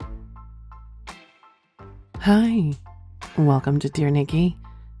Hi, welcome to Dear Nikki.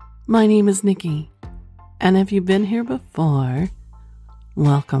 My name is Nikki, and if you've been here before,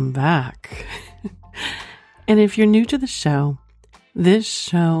 welcome back. And if you're new to the show, this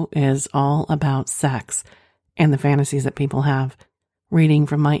show is all about sex and the fantasies that people have, reading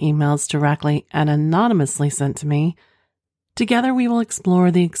from my emails directly and anonymously sent to me. Together we will explore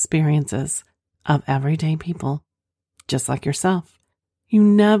the experiences of everyday people, just like yourself. You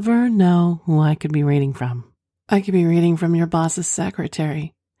never know who I could be reading from. I could be reading from your boss's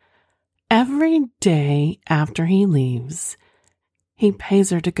secretary. Every day after he leaves, he pays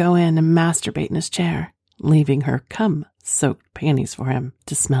her to go in and masturbate in his chair, leaving her cum-soaked panties for him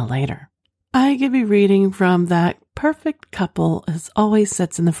to smell later. I could be reading from that perfect couple who always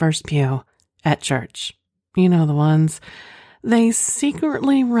sits in the first pew at church. You know the ones. They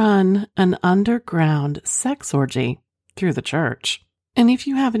secretly run an underground sex orgy through the church. And if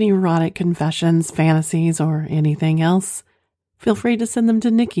you have any erotic confessions, fantasies, or anything else, feel free to send them to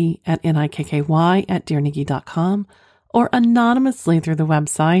Nikki at nikky@dearnikki.com or anonymously through the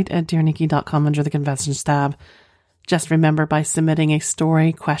website at dearnikki.com under the confessions tab. Just remember, by submitting a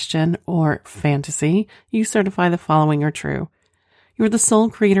story, question, or fantasy, you certify the following are true. You're the sole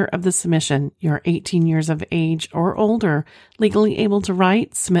creator of the submission. You're 18 years of age or older, legally able to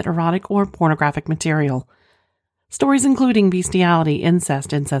write, submit erotic or pornographic material. Stories including bestiality,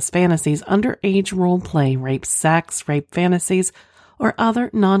 incest fantasies, underage role play, rape, sex, rape fantasies, or other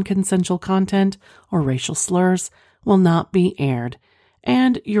non-consensual content or racial slurs will not be aired,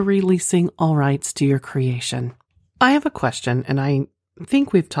 and you're releasing all rights to your creation. I have a question, and I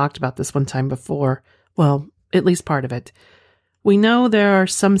think we've talked about this one time before. Well, at least part of it. We know there are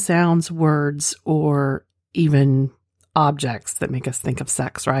some sounds, words, or even objects that make us think of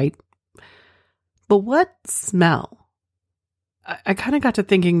sex, right? But what smell? I kind of got to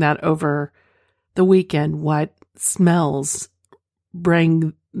thinking that over the weekend, what smells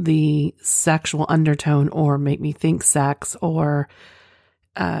bring the sexual undertone or make me think sex or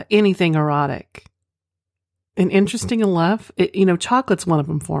anything erotic. And interesting enough, chocolate's one of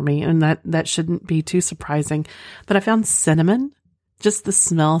them for me, and that shouldn't be too surprising. But I found cinnamon, just the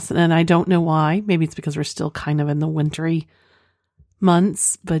smell, and I don't know why. Maybe it's because we're still kind of in the wintry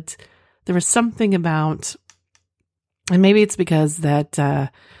months, but there was something about, and maybe it's because that I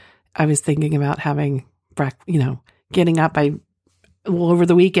was thinking about having getting up. Over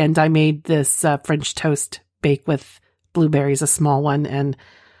the weekend, I made this French toast bake with blueberries, a small one, and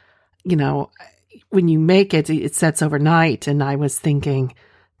when you make it, it sets overnight. And I was thinking,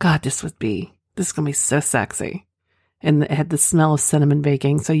 God, this is going to be so sexy. And it had the smell of cinnamon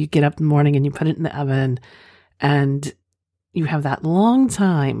baking. So you get up in the morning and you put it in the oven, and you have that long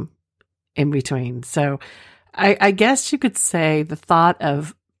time in between. So I guess you could say the thought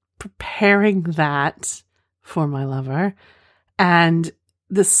of preparing that for my lover and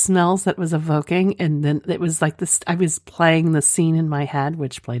the smells that was evoking. And then it was like this, I was playing the scene in my head,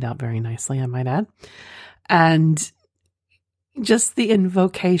 which played out very nicely, I might add. And just the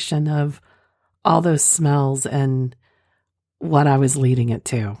invocation of all those smells and what I was leading it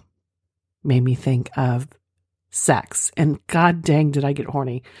to made me think of sex. And god dang, did I get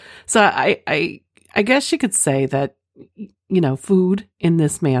horny. So I guess you could say that, food in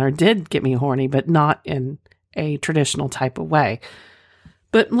this manner did get me horny, but not in a traditional type of way.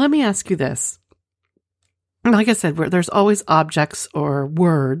 But let me ask you this. Like I said, there's always objects or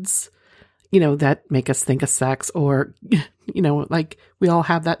words, that make us think of sex, or, like we all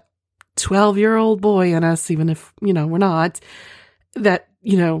have that 12-year-old boy in us, even if, we're not, that,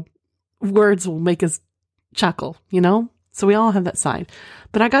 words will make us chuckle, So we all have that side.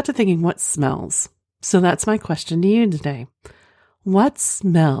 But I got to thinking, what smells? So that's my question to you today. What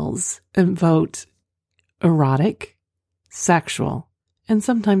smells evoke erotic, sexual, and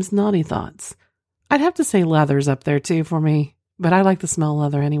sometimes naughty thoughts? I'd have to say leather's up there too for me, but I like the smell of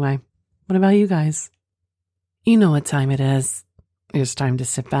leather anyway. What about you guys? You know what time it is. It's time to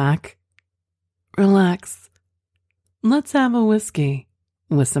sit back, relax. Let's have a whiskey,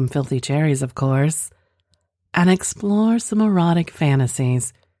 with some filthy cherries, of course, and explore some erotic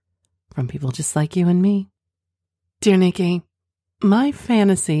fantasies from people just like you and me. Dear Nikki, my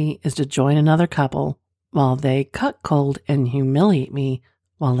fantasy is to join another couple while they cut cold and humiliate me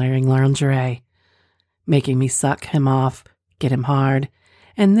while wearing lingerie, making me suck him off, get him hard,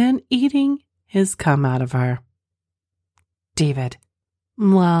 and then eating his cum out of her. David.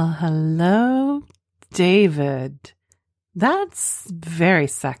 Well, hello, David. That's very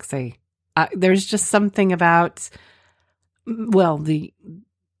sexy. There's just something about, the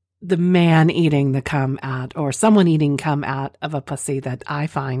man eating the cum out, or someone eating cum out of a pussy, that I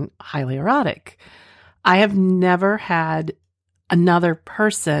find highly erotic. I have never had another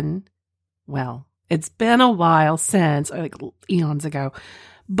person, well, it's been a while since, like eons ago,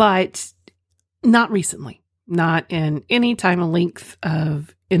 but not recently. Not in any time length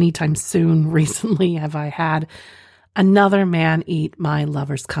of anytime soon recently have I had another man eat my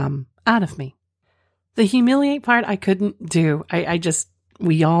lover's cum out of me. The humiliate part I couldn't do.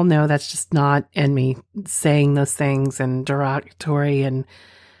 We all know that's just not in me, saying those things and derogatory and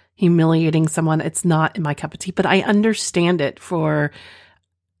humiliating someone. It's not in my cup of tea, but I understand it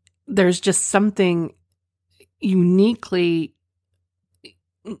there's just something uniquely,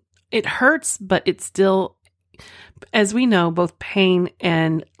 it hurts, but it's still, as we know, both pain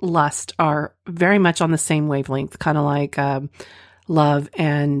and lust are very much on the same wavelength, kind of like love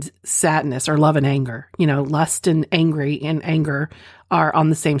and sadness, or love and anger. Lust and anger are on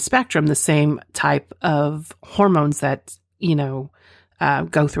the same spectrum, the same type of hormones that,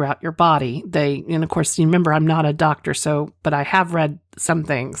 go throughout your body. And of course, you remember, I'm not a doctor, but I have read some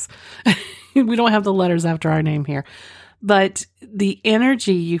things. We don't have the letters after our name here, but the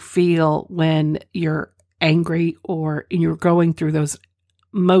energy you feel when you're angry or you're going through those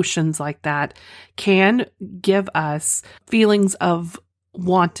motions like that can give us feelings of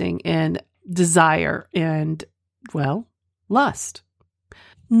wanting and desire and, well, lust.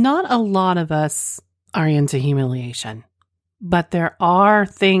 Not a lot of us are into humiliation, but there are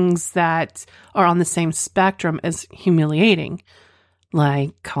things that are on the same spectrum as humiliating,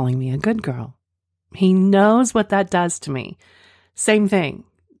 like calling me a good girl. He knows what that does to me. Same thing,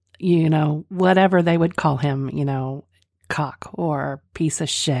 whatever they would call him, cock or piece of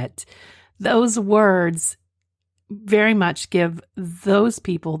shit. Those words very much give those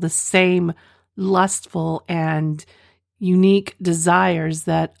people the same lustful and unique desires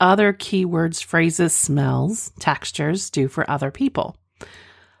that other keywords, phrases, smells, textures do for other people.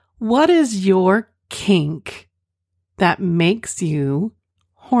 What is your kink that makes you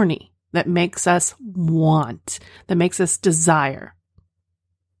horny, that makes us want, that makes us desire?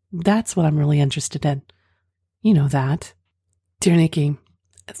 That's what I'm really interested in. You know that. Dear Nikki,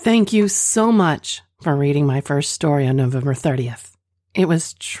 thank you so much for reading my first story on November 30th. It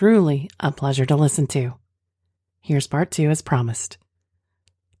was truly a pleasure to listen to. Here's part 2 as promised.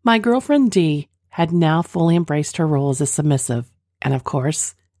 My girlfriend Dee had now fully embraced her role as a submissive and, of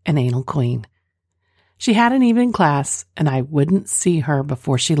course, an anal queen. She had an evening class and I wouldn't see her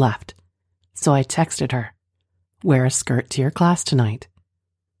before she left. So I texted her, "Wear a skirt to your class tonight."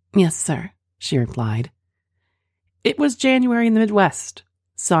 "Yes, sir," she replied. It was January in the Midwest,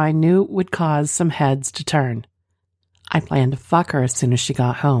 so I knew it would cause some heads to turn. I planned to fuck her as soon as she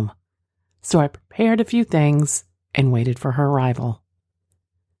got home, so I prepared a few things and waited for her arrival.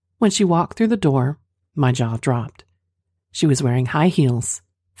 When she walked through the door, my jaw dropped. She was wearing high heels,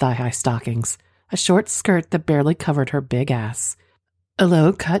 thigh-high stockings, a short skirt that barely covered her big ass, a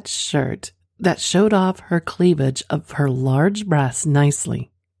low-cut shirt that showed off her cleavage of her large breasts nicely,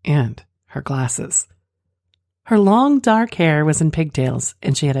 and her glasses. Her long, dark hair was in pigtails,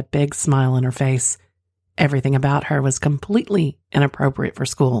 and she had a big smile on her face. Everything about her was completely inappropriate for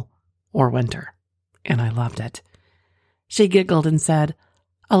school or winter, and I loved it. She giggled and said,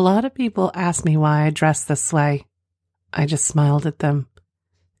 "A lot of people ask me why I dress this way." I just smiled at them.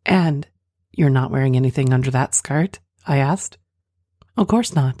 "And you're not wearing anything under that skirt?" I asked. "Of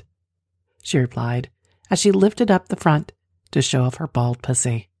course not," she replied, as she lifted up the front to show off her bald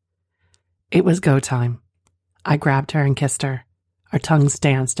pussy. It was go time. I grabbed her and kissed her. Our tongues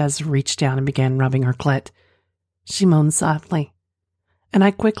danced as I reached down and began rubbing her clit. She moaned softly, and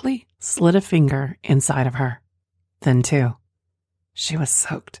I quickly slid a finger inside of her. Then two. She was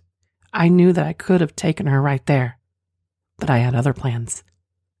soaked. I knew that I could have taken her right there, but I had other plans.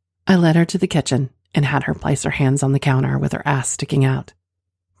 I led her to the kitchen and had her place her hands on the counter with her ass sticking out.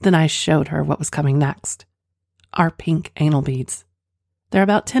 Then I showed her what was coming next. Our pink anal beads. They're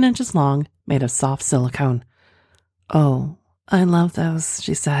about 10 inches long, made of soft silicone. "Oh, I love those,"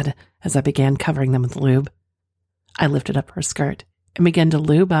 she said as I began covering them with lube. I lifted up her skirt and began to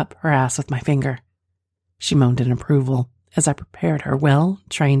lube up her ass with my finger. She moaned in approval as I prepared her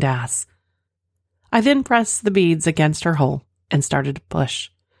well-trained ass. I then pressed the beads against her hole and started to push.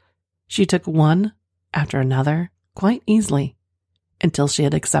 She took one after another quite easily until she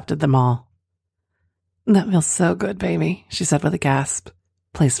had accepted them all. "That feels so good, baby," she said with a gasp.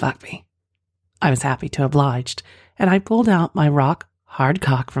 "Please fuck me." I was happy to oblige, and I pulled out my rock-hard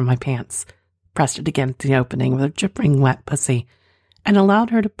cock from my pants, pressed it against the opening with a dripping wet pussy, and allowed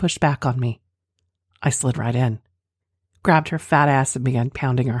her to push back on me. I slid right in, grabbed her fat ass and began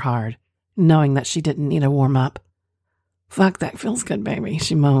pounding her hard, knowing that she didn't need a warm-up. "Fuck, that feels good, baby,"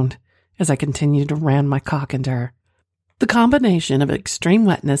 she moaned, as I continued to ram my cock into her. The combination of extreme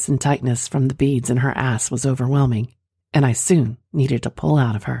wetness and tightness from the beads in her ass was overwhelming, and I soon needed to pull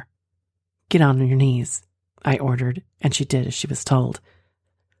out of her. "Get on your knees," I ordered, and she did as she was told.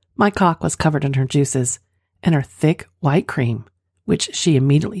 My cock was covered in her juices and her thick white cream, which she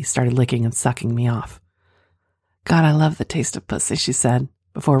immediately started licking and sucking me off. "God, I love the taste of pussy," she said,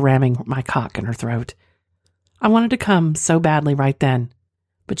 before ramming my cock in her throat. I wanted to come so badly right then,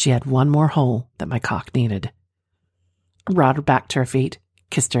 but she had one more hole that my cock needed. I brought her back to her feet,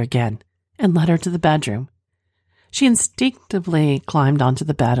 kissed her again, and led her to the bedroom. She instinctively climbed onto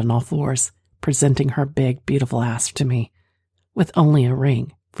the bed on all fours, presenting her big, beautiful ass to me, with only a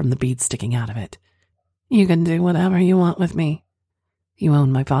ring from the bead sticking out of it. "You can do whatever you want with me. You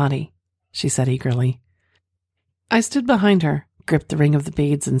own my body," she said eagerly. I stood behind her, gripped the ring of the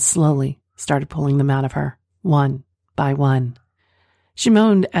beads, and slowly started pulling them out of her, one by one. She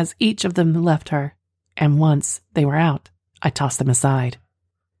moaned as each of them left her, and once they were out, I tossed them aside.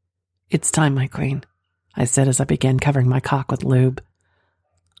 "It's time, my queen," I said as I began covering my cock with lube.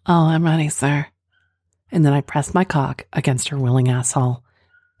 "Oh, I'm ready, sir." And then I pressed my cock against her willing asshole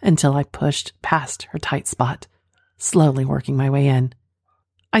until I pushed past her tight spot, slowly working my way in.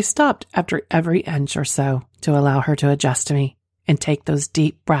 I stopped after every inch or so to allow her to adjust to me and take those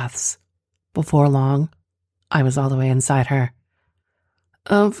deep breaths. Before long, I was all the way inside her.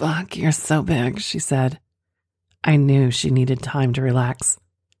 "Oh, fuck, you're so big," she said. I knew she needed time to relax,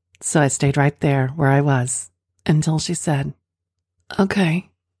 so I stayed right there where I was until she said,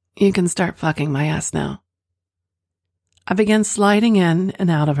 "Okay, you can start fucking my ass now." I began sliding in and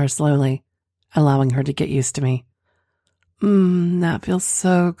out of her slowly, allowing her to get used to me. That feels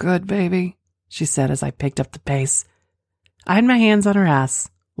so good, baby," she said as I picked up the pace. I had my hands on her ass,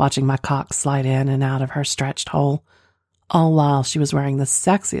 watching my cock slide in and out of her stretched hole, all while she was wearing the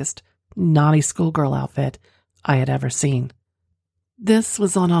sexiest, naughty schoolgirl outfit I had ever seen. This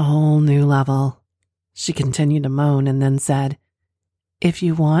was on a whole new level. She continued to moan and then said, "If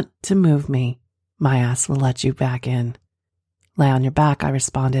you want to move me, my ass will let you back in." "Lay on your back," I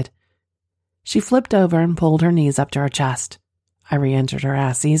responded. She flipped over and pulled her knees up to her chest. I re-entered her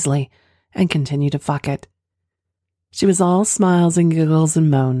ass easily and continued to fuck it. She was all smiles and giggles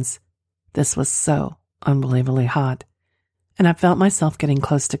and moans. This was so unbelievably hot, and I felt myself getting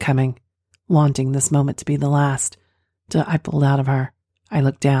close to coming, wanting this moment to be the last. I pulled out of her. I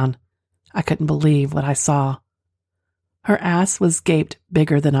looked down. I couldn't believe what I saw. Her ass was gaped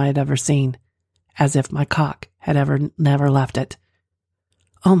bigger than I had ever seen, as if my cock had never left it.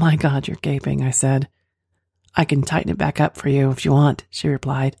 "Oh my God, you're gaping," I said. "I can tighten it back up for you if you want," she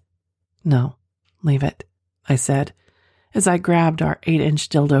replied. "No, leave it," I said, as I grabbed our 8-inch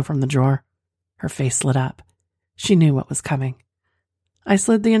dildo from the drawer. Her face lit up. She knew what was coming. I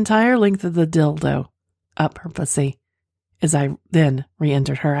slid the entire length of the dildo up her pussy, as I then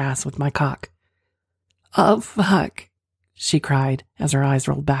re-entered her ass with my cock. "Oh, fuck," she cried as her eyes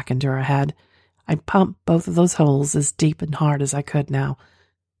rolled back into her head. I pumped both of those holes as deep and hard as I could now,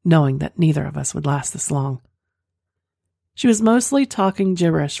 knowing that neither of us would last this long. She was mostly talking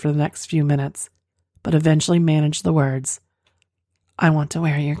gibberish for the next few minutes, but eventually managed the words. "I want to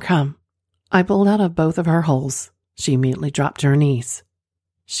wear your cum." I pulled out of both of her holes. She immediately dropped to her knees.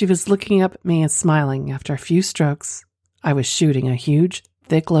 She was looking up at me and smiling. After a few strokes, I was shooting a huge,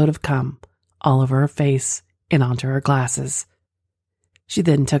 thick load of cum all over her face and onto her glasses. She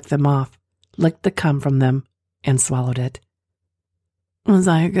then took them off, licked the cum from them, and swallowed it. "Was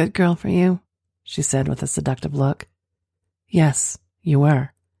I a good girl for you?" she said with a seductive look. "Yes, you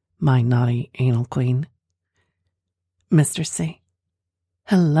were, my naughty anal queen." Mr. C.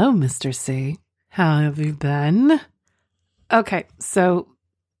 "Hello, Mr. C. How have you been?" Okay, so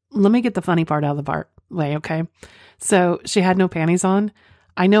let me get the funny part out of the way, okay? So she had no panties on.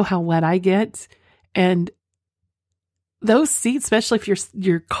 I know how wet I get, and those seats, especially if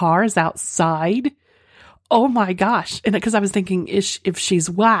your car is outside, oh my gosh. And because I was thinking, if she's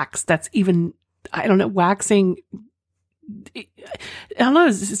waxed, that's even, I don't know, waxing, I don't know,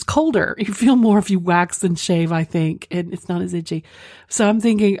 it's colder. You feel more if you wax than shave, I think, and it's not as itchy. So I'm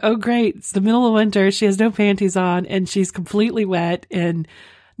thinking, oh great, it's the middle of winter, she has no panties on, and she's completely wet, and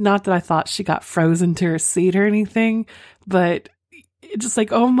not that I thought she got frozen to her seat or anything, but it's just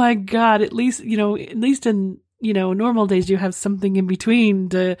like, oh my God, at least in, normal days you have something in between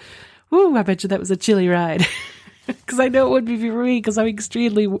to, I bet you that was a chilly ride. Because I know it would be for me, because I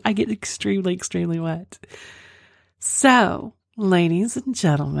get extremely, extremely wet. So, ladies and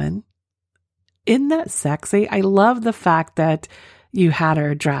gentlemen, isn't that sexy? I love the fact that you had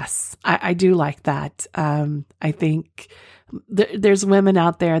her dress. I do like that. I think There's women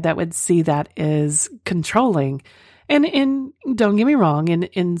out there that would see that as controlling. And don't get me wrong,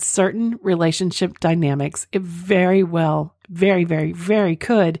 in certain relationship dynamics, it very well, very, very, very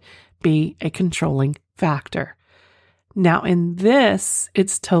could be a controlling factor. Now, in this,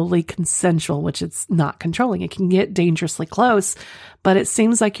 it's totally consensual, which it's not controlling. It can get dangerously close, but it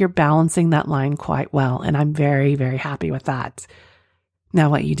seems like you're balancing that line quite well. And I'm very, very happy with that. Now,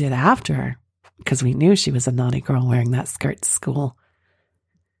 what you did after, because we knew she was a naughty girl wearing that skirt to school,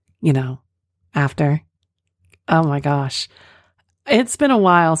 after, oh my gosh, it's been a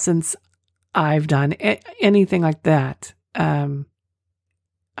while since I've done anything like that.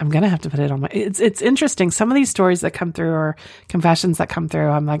 I'm going to have to put it on it's interesting. Some of these stories that come through or confessions that come through,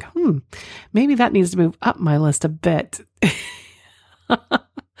 I'm like, maybe that needs to move up my list a bit.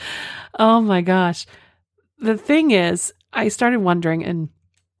 Oh my gosh. The thing is, I started wondering, and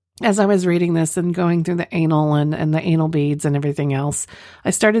as I was reading this and going through the anal and the anal beads and everything else, I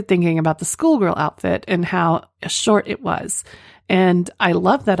started thinking about the schoolgirl outfit and how short it was. And I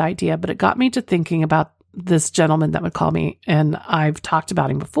love that idea, but it got me to thinking about this gentleman that would call me, and I've talked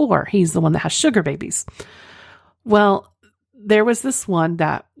about him before. He's the one that has sugar babies. Well, there was this one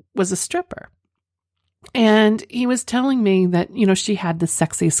that was a stripper, and he was telling me that, she had this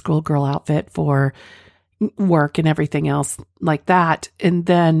sexy schoolgirl outfit for work and everything else like that. And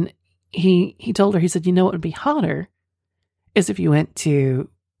then he told her, he said, what would be hotter is if you went to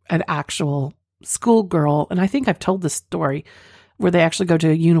an actual schoolgirl. And I think I've told this story where they actually go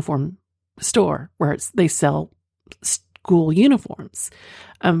to a uniform store where they sell school uniforms.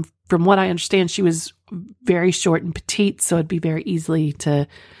 From what I understand, she was very short and petite, so it'd be very easily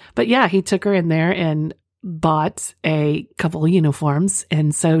but yeah, he took her in there and bought a couple of uniforms.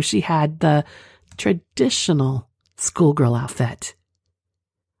 And so she had the traditional schoolgirl outfit.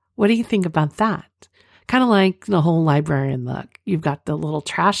 What do you think about that? Kind of like the whole librarian look. You've got the little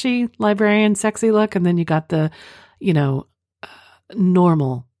trashy librarian sexy look, and then you got the,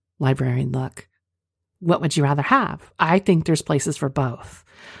 normal librarian look. What would you rather have? I think there's places for both.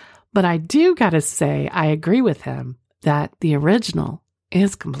 But I do got to say, I agree with him that the original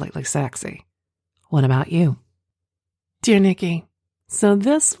is completely sexy. What about you? Dear Nikki, so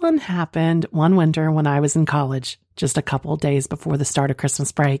this one happened one winter when I was in college, just a couple of days before the start of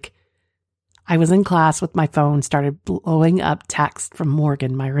Christmas break. I was in class with my phone, started blowing up text from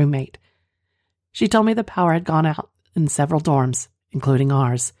Morgan, my roommate. She told me the power had gone out in several dorms, including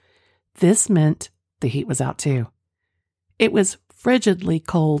ours. This meant the heat was out too. It was frigidly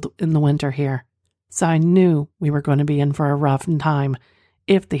cold in the winter here, so I knew we were going to be in for a rough time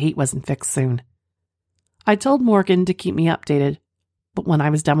if the heat wasn't fixed soon. I told Morgan to keep me updated, but when I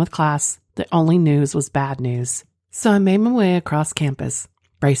was done with class, the only news was bad news. So I made my way across campus,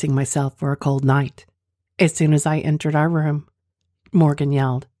 bracing myself for a cold night. As soon as I entered our room, Morgan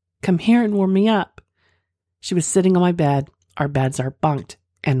yelled, "Come here and warm me up." She was sitting on my bed. Our beds are bunked,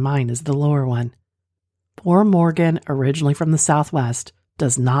 and mine is the lower one. Poor Morgan, originally from the Southwest,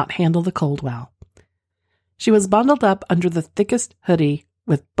 does not handle the cold well. She was bundled up under the thickest hoodie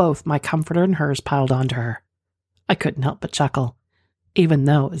with both my comforter and hers piled onto her. I couldn't help but chuckle, even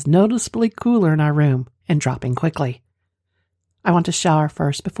though it was noticeably cooler in our room and dropping quickly. "I want to shower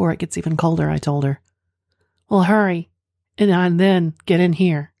first before it gets even colder," I told her. "Well, hurry, and then get in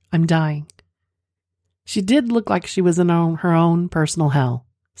here. I'm dying." She did look like she was in her own personal hell,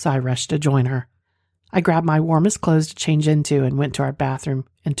 so I rushed to join her. I grabbed my warmest clothes to change into and went to our bathroom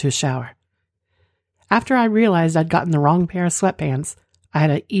and to a shower. After I realized I'd gotten the wrong pair of sweatpants, I had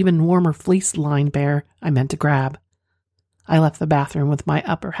an even warmer fleece-lined pair I meant to grab. I left the bathroom with my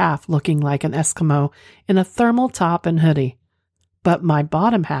upper half looking like an Eskimo in a thermal top and hoodie, but my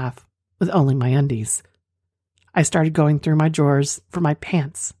bottom half with only my undies. I started going through my drawers for my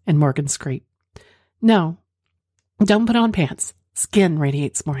pants, and Morgan screamed, "No, don't put on pants. Skin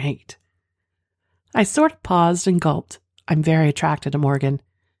radiates more heat." I sort of paused and gulped. I'm very attracted to Morgan.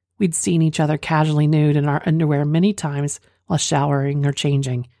 We'd seen each other casually nude in our underwear many times while showering or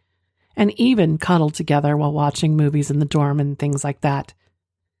changing, and even cuddled together while watching movies in the dorm and things like that.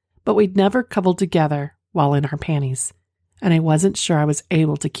 But we'd never cuddled together while in our panties, and I wasn't sure I was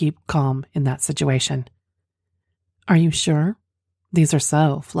able to keep calm in that situation. "Are you sure? These are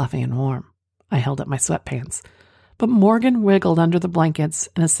so fluffy and warm." I held up my sweatpants, but Morgan wiggled under the blankets,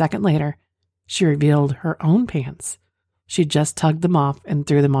 and a second later, she revealed her own pants. She just tugged them off and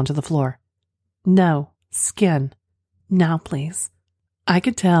threw them onto the floor. "No, skin. Now, please." I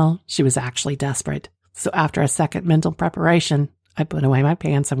could tell she was actually desperate, so after a second mental preparation, I put away my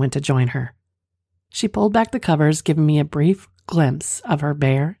pants and went to join her. She pulled back the covers, giving me a brief glimpse of her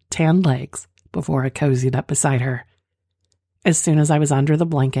bare, tan legs before I cozied up beside her. As soon as I was under the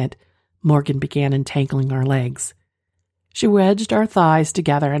blanket, Morgan began entangling our legs. She wedged our thighs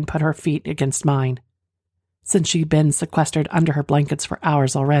together and put her feet against mine. Since she'd been sequestered under her blankets for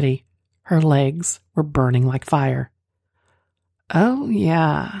hours already, her legs were burning like fire. "Oh,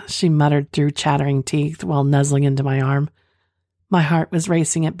 yeah," she muttered through chattering teeth while nuzzling into my arm. My heart was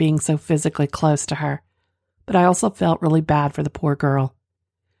racing at being so physically close to her, but I also felt really bad for the poor girl.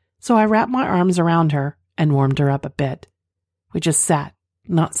 So I wrapped my arms around her and warmed her up a bit. We just sat,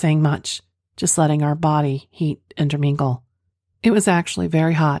 not saying much, just letting our body heat intermingle. It was actually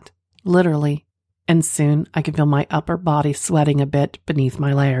very hot, literally, and soon I could feel my upper body sweating a bit beneath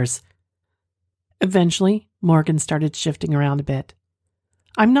my layers. Eventually, Morgan started shifting around a bit.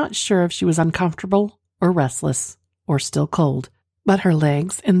 I'm not sure if she was uncomfortable or restless or still cold, but her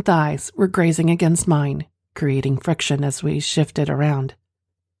legs and thighs were grazing against mine, creating friction as we shifted around.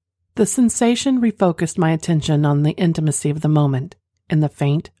 The sensation refocused my attention on the intimacy of the moment and the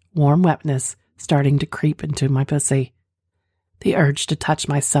faint, warm wetness starting to creep into my pussy. The urge to touch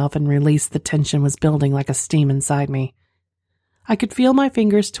myself and release the tension was building like a steam inside me. I could feel my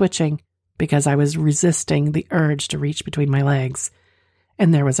fingers twitching because I was resisting the urge to reach between my legs,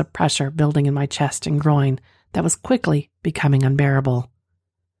 and there was a pressure building in my chest and groin that was quickly becoming unbearable.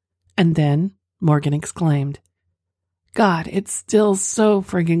 And then Morgan exclaimed, "God, it's still so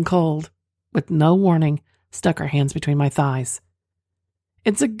friggin' cold," with no warning, stuck her hands between my thighs.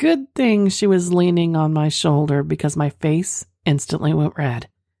 It's a good thing she was leaning on my shoulder because my face instantly went red.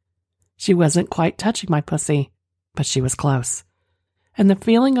 She wasn't quite touching my pussy, but she was close. And the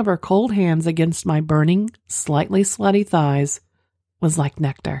feeling of her cold hands against my burning, slightly sweaty thighs was like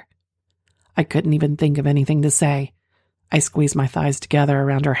nectar. I couldn't even think of anything to say. I squeezed my thighs together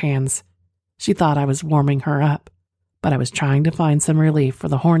around her hands. She thought I was warming her up, but I was trying to find some relief for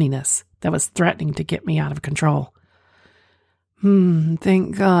the horniness that was threatening to get me out of control.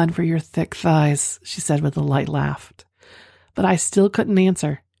 Thank God for your thick thighs," she said with a light laugh. But I still couldn't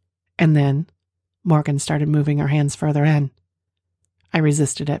answer. And then Morgan started moving her hands further in. I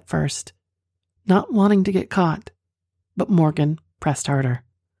resisted at first, not wanting to get caught, but Morgan pressed harder.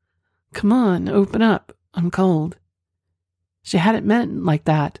 "Come on, open up. I'm cold." She hadn't meant like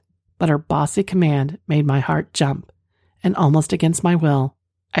that, but her bossy command made my heart jump, and almost against my will,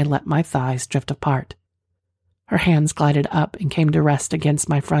 I let my thighs drift apart. Her hands glided up and came to rest against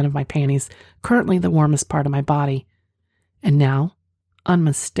my front of my panties, currently the warmest part of my body, and now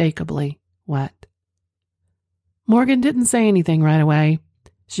unmistakably wet. Morgan didn't say anything right away.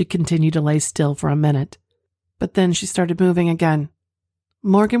 She continued to lay still for a minute, but then she started moving again.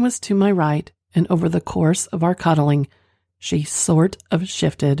 Morgan was to my right, and over the course of our cuddling, she sort of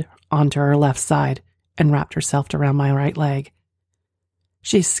shifted onto her left side and wrapped herself around my right leg.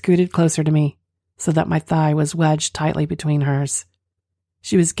 She scooted closer to me so that my thigh was wedged tightly between hers.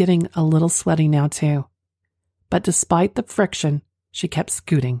 She was getting a little sweaty now too, but despite the friction, she kept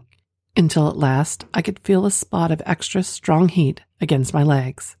scooting until at last I could feel a spot of extra strong heat against my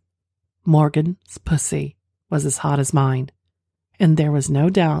legs. Morgan's pussy was as hot as mine, and there was no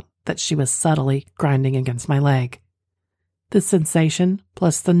doubt that she was subtly grinding against my leg. The sensation,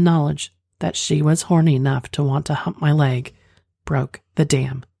 plus the knowledge that she was horny enough to want to hump my leg, broke the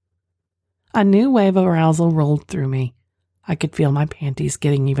dam. A new wave of arousal rolled through me. I could feel my panties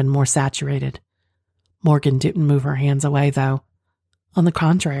getting even more saturated. Morgan didn't move her hands away, though. On the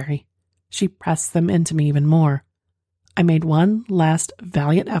contrary, she pressed them into me even more. I made one last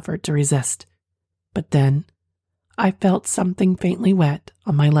valiant effort to resist, but then I felt something faintly wet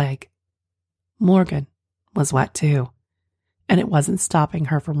on my leg. Morgan was wet too, and it wasn't stopping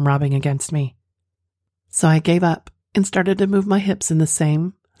her from rubbing against me. So I gave up and started to move my hips in the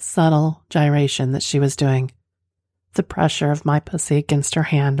same subtle gyration that she was doing. The pressure of my pussy against her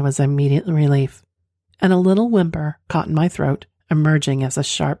hand was immediate relief, and a little whimper caught in my throat, emerging as a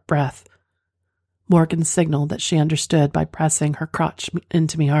sharp breath. Morgan signaled that she understood by pressing her crotch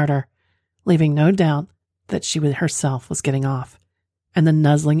into me harder, leaving no doubt that she herself was getting off, and then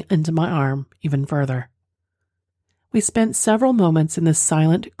nuzzling into my arm even further. We spent several moments in this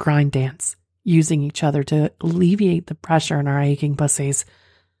silent grind dance, using each other to alleviate the pressure in our aching pussies,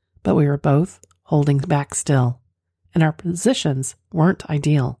 but we were both holding back still, and our positions weren't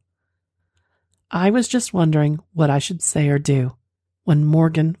ideal. I was just wondering what I should say or do when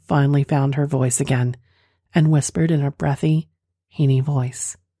Morgan finally found her voice again and whispered in a breathy, heeny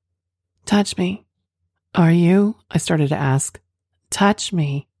voice. "Touch me." "Are you?" I started to ask. "Touch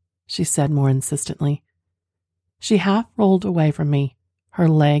me," she said more insistently. She half rolled away from me. Her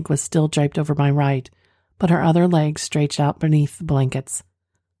leg was still draped over my right, but her other leg stretched out beneath the blankets.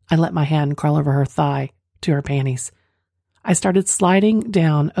 I let my hand crawl over her thigh to her panties. I started sliding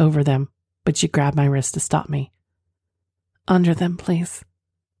down over them, but she grabbed my wrist to stop me. Under them, please.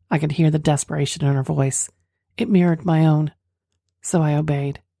 I could hear the desperation in her voice. It mirrored my own, so I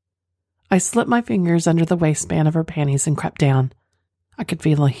obeyed. I slipped my fingers under the waistband of her panties and crept down. I could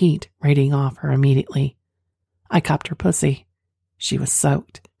feel the heat radiating off her immediately. I cupped her pussy. She was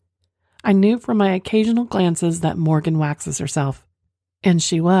soaked. I knew from my occasional glances that Morgan waxes herself, and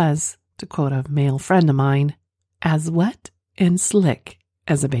she was, to quote a male friend of mine, as wet and slick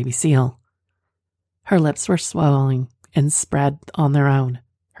as a baby seal. Her lips were swelling and spread on their own,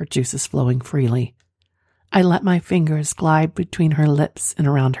 her juices flowing freely. I let my fingers glide between her lips and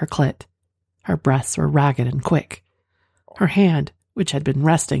around her clit. Her breasts were ragged and quick. Her hand, which had been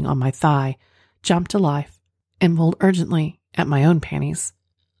resting on my thigh, jumped to life and pulled urgently at my own panties.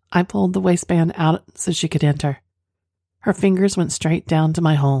 I pulled the waistband out so she could enter. Her fingers went straight down to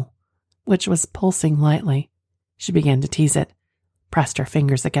my hole, which was pulsing lightly. She began to tease it, pressed her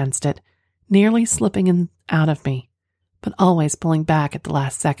fingers against it, nearly slipping in out of me, but always pulling back at the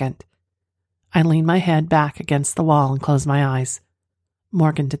last second. I leaned my head back against the wall and closed my eyes.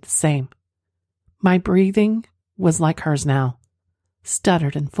 Morgan did the same. My breathing was like hers now,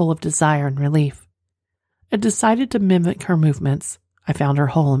 stuttered and full of desire and relief. I decided to mimic her movements. I found her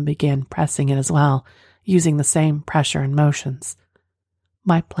hole and began pressing it as well, using the same pressure and motions.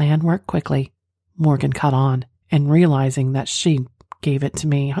 My plan worked quickly. Morgan caught on, and realizing that she gave it to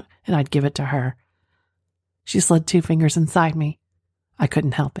me and I'd give it to her. She slid 2 fingers inside me. I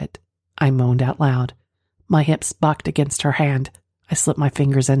couldn't help it. I moaned out loud. My hips bucked against her hand. I slipped my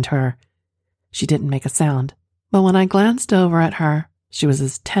fingers into her. She didn't make a sound, but when I glanced over at her, she was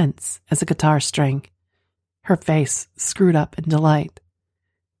as tense as a guitar string. Her face screwed up in delight.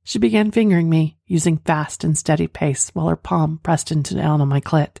 She began fingering me, using fast and steady pace while her palm pressed down on my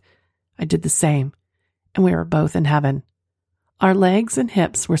clit. I did the same, and we were both in heaven. Our legs and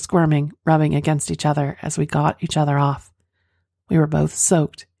hips were squirming, rubbing against each other as we got each other off. We were both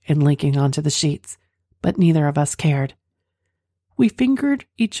soaked and leaking onto the sheets, but neither of us cared. We fingered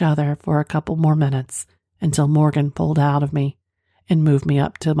each other for a couple more minutes until Morgan pulled out of me and moved me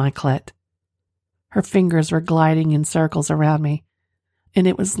up to my clit. Her fingers were gliding in circles around me, and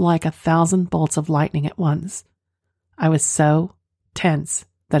it was like 1,000 bolts of lightning at once. I was so tense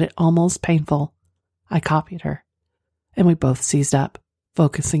that it almost painful. I copied her, and we both seized up,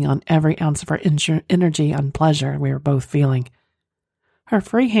 focusing on every ounce of her energy and pleasure we were both feeling. Her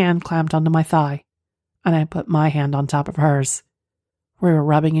free hand clamped onto my thigh, and I put my hand on top of hers. We were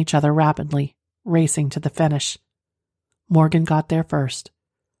rubbing each other rapidly, racing to the finish. Morgan got there first.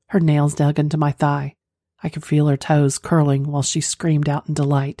 Her nails dug into my thigh. I could feel her toes curling while she screamed out in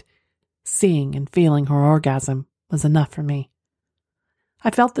delight. Seeing and feeling her orgasm was enough for me.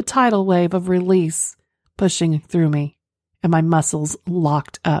 I felt the tidal wave of release pushing through me, and my muscles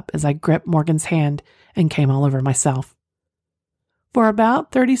locked up as I gripped Morgan's hand and came all over myself. For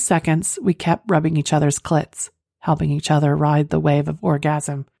about 30 seconds, we kept rubbing each other's clits, helping each other ride the wave of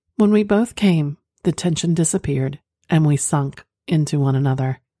orgasm. When we both came, the tension disappeared, and we sunk into one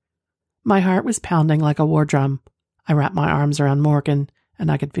another. My heart was pounding like a war drum. I wrapped my arms around Morgan,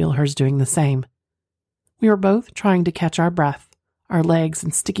 and I could feel hers doing the same. We were both trying to catch our breath. Our legs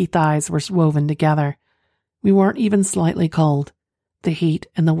and sticky thighs were woven together. We weren't even slightly cold. The heat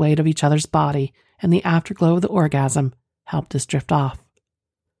and the weight of each other's body and the afterglow of the orgasm helped us drift off.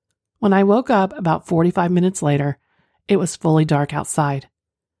 When I woke up about 45 minutes later, it was fully dark outside.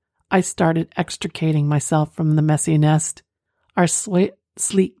 I started extricating myself from the messy nest. Our sleek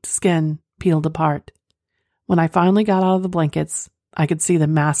skin peeled apart. When I finally got out of the blankets, I could see the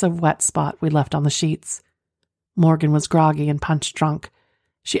massive wet spot we left on the sheets. Morgan was groggy and punch-drunk.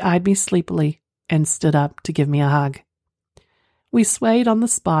 She eyed me sleepily and stood up to give me a hug. We swayed on the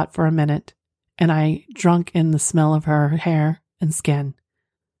spot for a minute, and I drank in the smell of her hair and skin.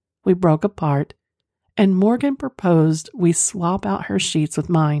 We broke apart, and Morgan proposed we swap out her sheets with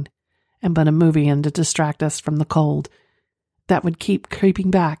mine and put a movie in to distract us from the cold that would keep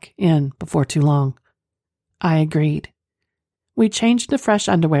creeping back in before too long. I agreed. We changed to fresh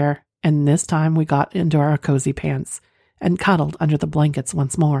underwear, and this time we got into our cozy pants and cuddled under the blankets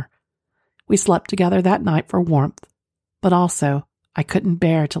once more. We slept together that night for warmth, but also I couldn't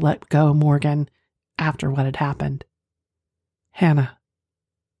bear to let go Morgan after what had happened. Hannah.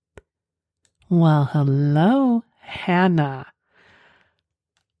 Well, hello, Hannah.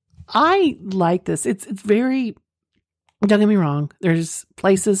 I like this. It's very, don't get me wrong, there's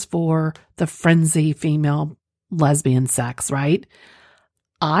places for the frenzy female lesbian sex, right?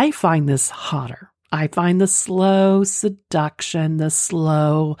 I find this hotter. I find the slow seduction, the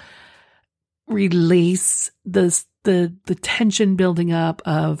slow release, the the tension building up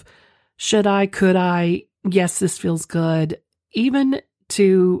of should I, could I, yes, this feels good, even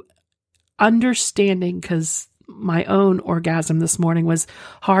to understanding, because my own orgasm this morning was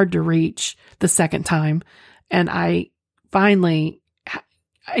hard to reach the second time. And I finally,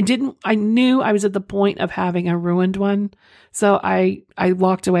 I knew I was at the point of having a ruined one. So I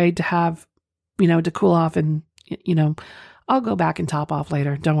walked away to have, to cool off, and, I'll go back and top off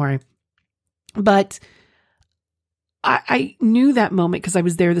later. Don't worry. But I knew that moment because I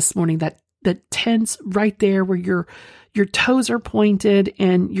was there this morning, that tense right there where your toes are pointed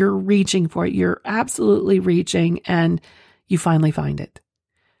and you're reaching for it. You're absolutely reaching, and you finally find it.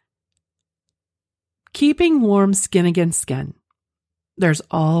 Keeping warm skin against skin. There's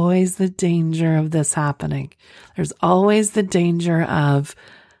always the danger of this happening. There's always the danger of,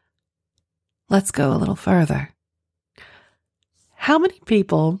 let's go a little further. How many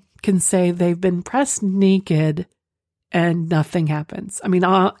people can say they've been pressed naked and nothing happens? I mean,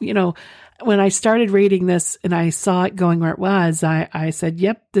 when I started reading this and I saw it going where it was, I said,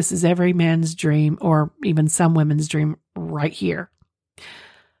 yep, this is every man's dream, or even some women's dream right here.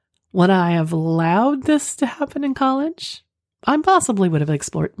 Would I have allowed this to happen in college? I possibly would have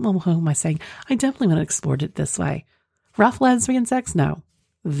explored, well, who am I saying? I definitely would have explored it this way. Rough lesbian sex? No.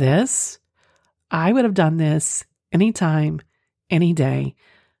 This, I would have done this anytime, any day,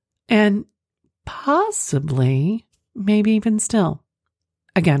 and possibly, maybe even still,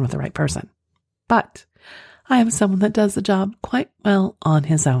 again, with the right person. But I am someone that does the job quite well on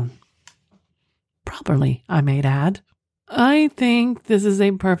his own. Properly, I may add. I think this is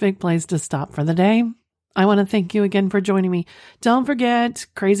a perfect place to stop for the day. I want to thank you again for joining me. Don't forget,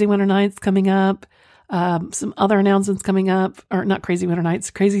 Crazy Winter Nights coming up. Some other announcements coming up, or not Crazy Winter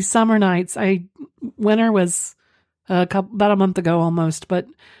Nights, Crazy Summer Nights. Winter was about a month ago almost. But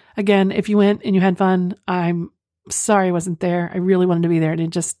again, if you went and you had fun, I'm sorry I wasn't there. I really wanted to be there, and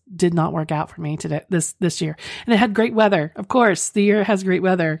it just did not work out for me today, this year. And it had great weather. Of course, the year has great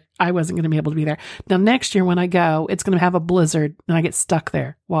weather. I wasn't going to be able to be there. Now, next year when I go, it's going to have a blizzard and I get stuck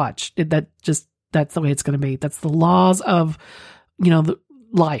there. Watch. That's the way it's going to be. That's the laws of, the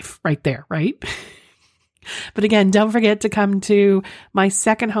life right there, right? But again, don't forget to come to my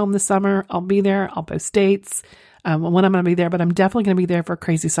second home this summer. I'll be there. I'll post dates when I'm going to be there, but I'm definitely going to be there for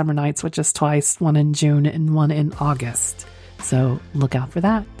Crazy Summer Nights, which is twice, one in June and one in August. So look out for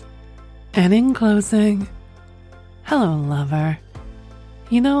that. And in closing, hello, lover.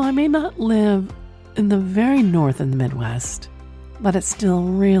 I may not live in the very north in the Midwest, but it still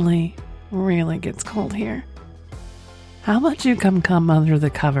really, really gets cold here. How about you come under the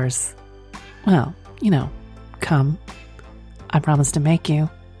covers? Well, come. I promise to make you.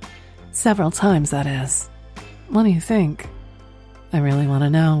 Several times, that is. What do you think? I really want to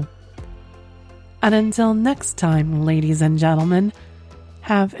know. And until next time, ladies and gentlemen,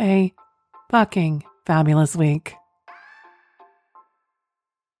 have a fucking fabulous week.